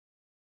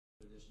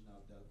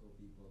traditional telco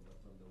people, but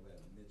from the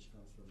web. Mitch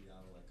comes from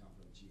Yahoo, I come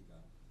from Chica.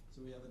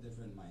 So we have a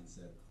different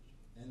mindset.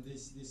 And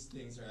these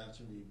things are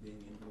actually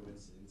being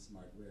influenced in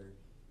Smart, where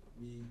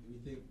we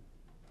think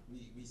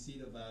we see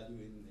the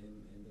value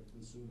in the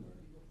consumer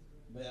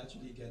by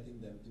actually getting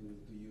them to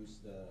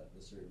use the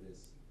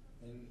service.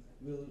 And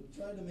we'll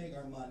try to make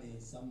our money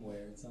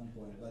somewhere at some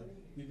point, but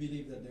we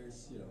believe that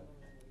there's,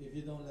 if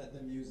you don't let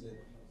them use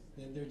it,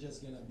 then they're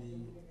just gonna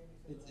be,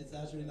 it's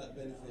actually not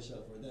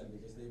beneficial for them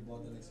because they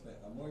bought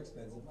a more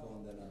expensive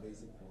phone than a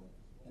basic phone,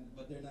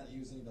 but they're not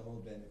using the whole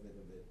benefit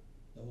of it.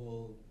 The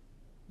whole,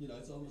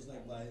 it's almost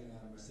like buying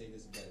a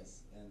Mercedes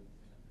Benz and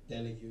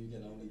telling you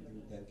can only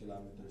do 10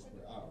 kilometers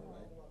per hour,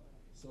 right?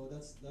 So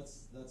that's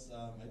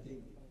I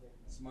think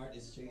Smart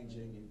is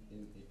changing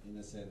in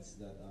a sense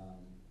that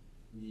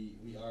we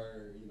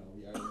are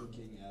we are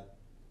looking at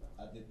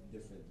it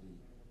differently.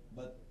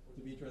 But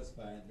to be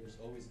transparent, there's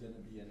always going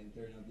to be an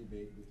internal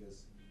debate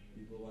because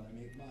people want to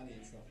make money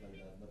and stuff like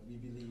that. But we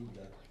believe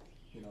that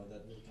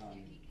that will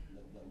come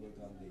that will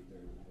come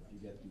later. If you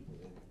get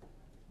people in,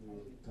 it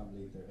will come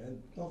later.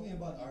 And talking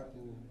about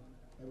ARPU,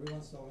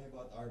 everyone's talking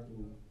about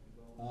ARPU.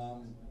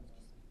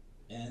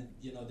 And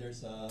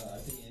there's I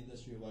think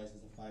industry-wise,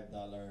 it's a $5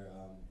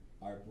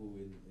 ARPU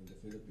in the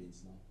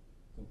Philippines now,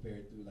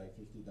 compared to like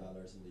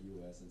 $50 in the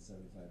U.S. and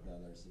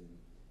 $75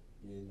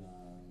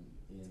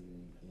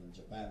 in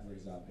Japan, for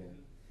example.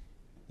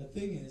 The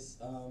thing is,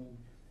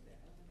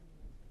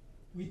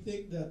 we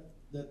think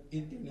that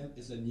internet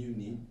is a new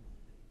need,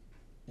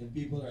 and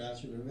people are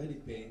actually already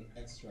paying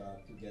extra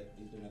to get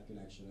internet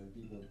connection, and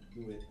people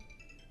do it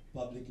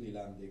publicly.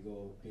 They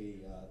go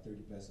pay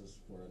 30 pesos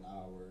for an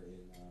hour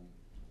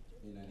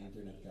in an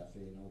internet cafe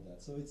and all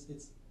that. So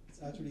it's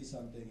actually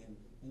something,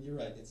 and you're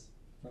right. It's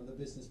from the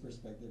business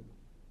perspective,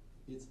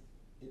 it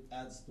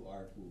adds to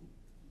ARPU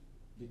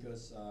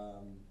because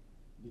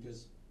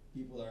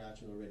people are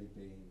actually already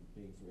paying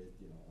for it.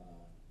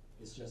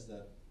 It's just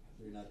that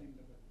they're not.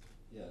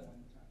 Yeah,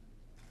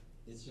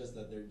 it's just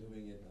that they're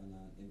doing it on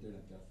an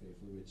internet cafe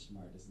for which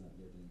Smart is not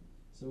getting.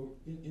 So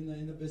in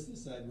the business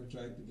side, we're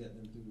trying to get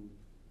them to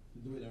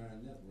do it on our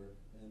network,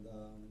 and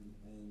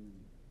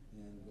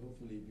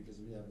hopefully because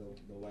we have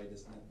the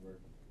widest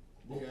network,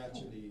 they're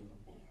actually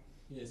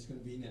it's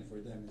convenient for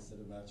them instead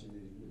of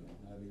actually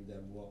having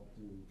them walk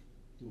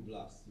 2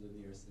 blocks to the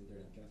nearest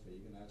internet cafe.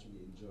 You can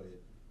actually enjoy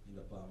it in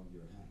the palm of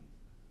your hand.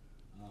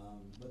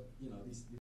 But these